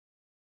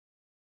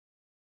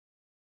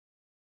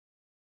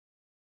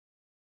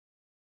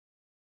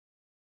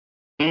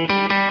I've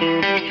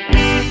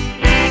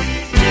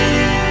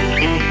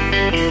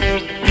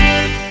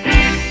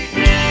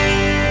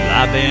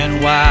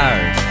been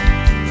wired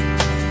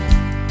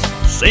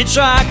since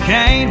I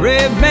can't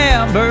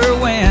remember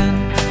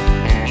when.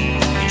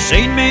 You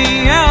seen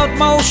me out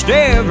most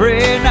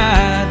every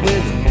night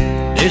with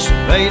a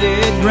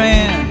dissipated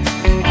grin.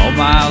 All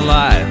my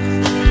life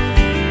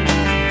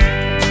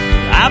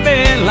I've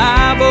been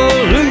liable,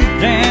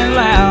 looped and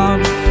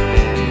loud,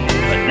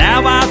 but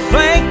now I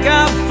think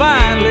I'm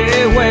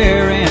finally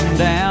wearing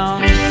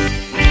down.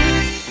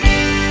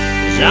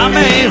 'Cause I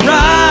may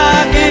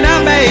rock and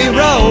I may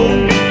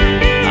roll,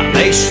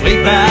 they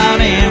sleep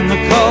out in the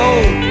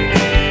cold,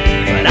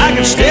 but I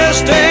can still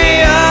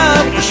stay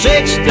up for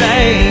 6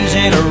 days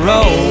in a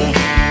row.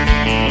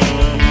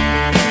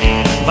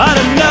 But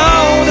I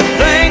know the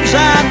things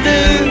I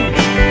do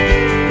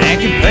can't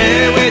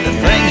compare with the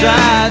things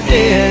I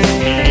did.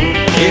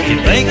 If you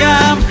think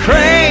I'm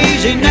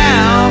crazy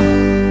now,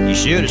 you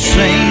should have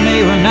seen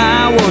me when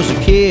I was a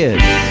kid.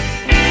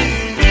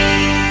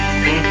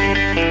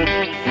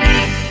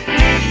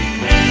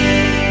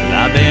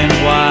 I've been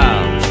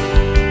wild,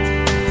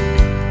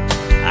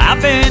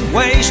 I've been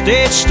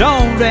wasted,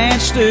 stoned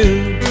and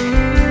stewed,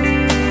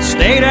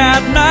 stayed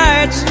out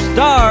nights,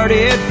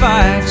 started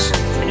fights,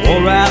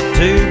 wore out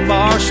 2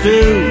 bar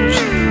stools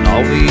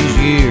all these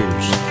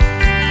years.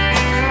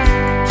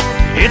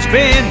 It's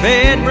been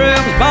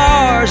bedrooms,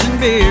 bars and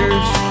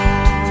beers,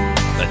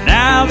 but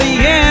now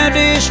the end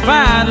is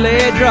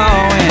finally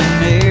drawing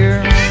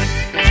near.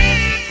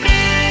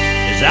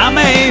 'Cause I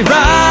may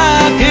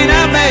rock and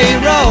I may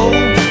roll,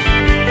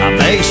 I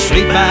may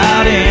sleep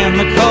out in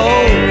the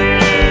cold,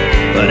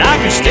 but I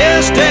can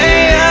still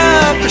stay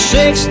up for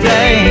 6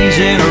 days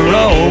in a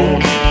row.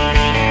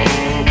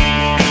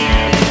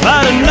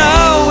 But I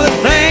know the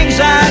things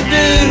I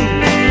do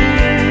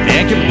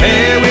can't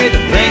compare with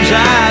the things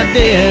I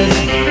did.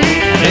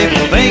 And if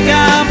you think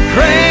I'm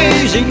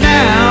crazy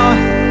now,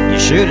 you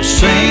should have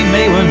seen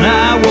me when I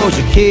was a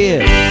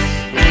kid.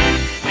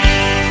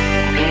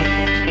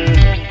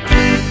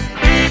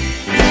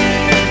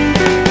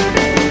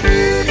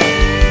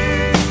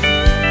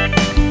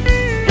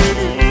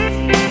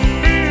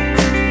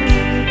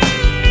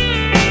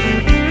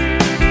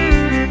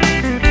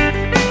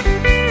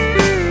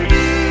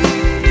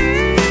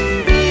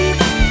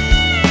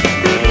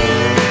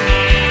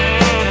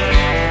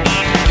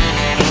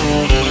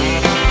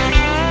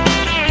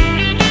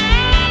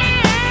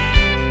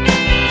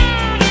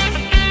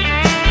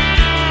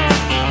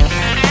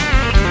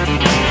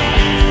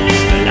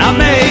 I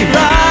may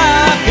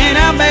rock and I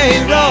may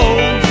roll,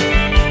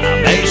 I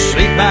may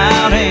sleep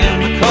out in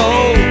the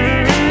cold,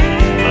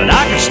 but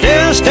I can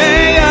still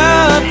stay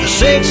up for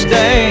 6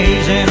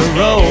 days in a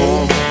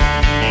row.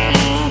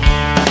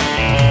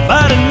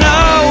 But I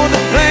know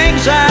the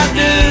things I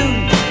do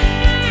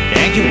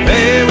can't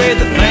compare with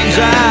the things I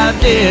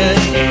did.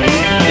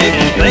 If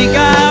you think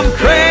I'm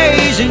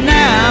crazy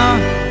now,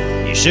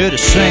 you should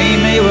have seen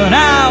me when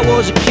I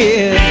was a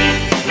kid.